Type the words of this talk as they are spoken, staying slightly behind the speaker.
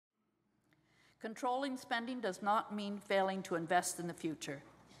Controlling spending does not mean failing to invest in the future.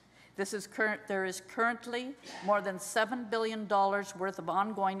 There is currently more than $7 billion worth of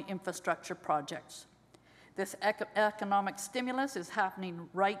ongoing infrastructure projects. This economic stimulus is happening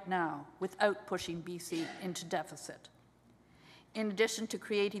right now without pushing BC into deficit. In addition to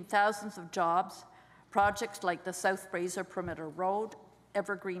creating thousands of jobs, projects like the South Fraser Perimeter Road,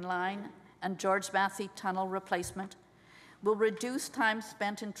 Evergreen Line, and George Massey Tunnel replacement will reduce time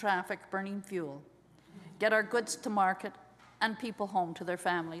spent in traffic burning fuel, get our goods to market, and people home to their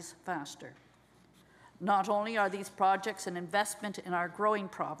families faster. Not only are these projects an investment in our growing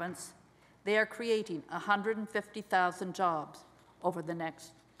province, they are creating 150,000 jobs over the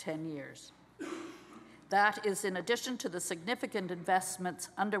next 10 years. That is in addition to the significant investments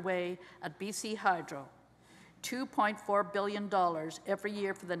underway at BC Hydro, $2.4 billion every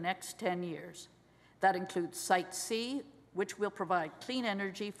year for the next 10 years. That includes Site C, which will provide clean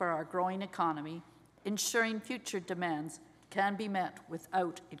energy for our growing economy, ensuring future demands can be met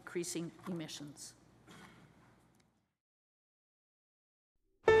without increasing emissions.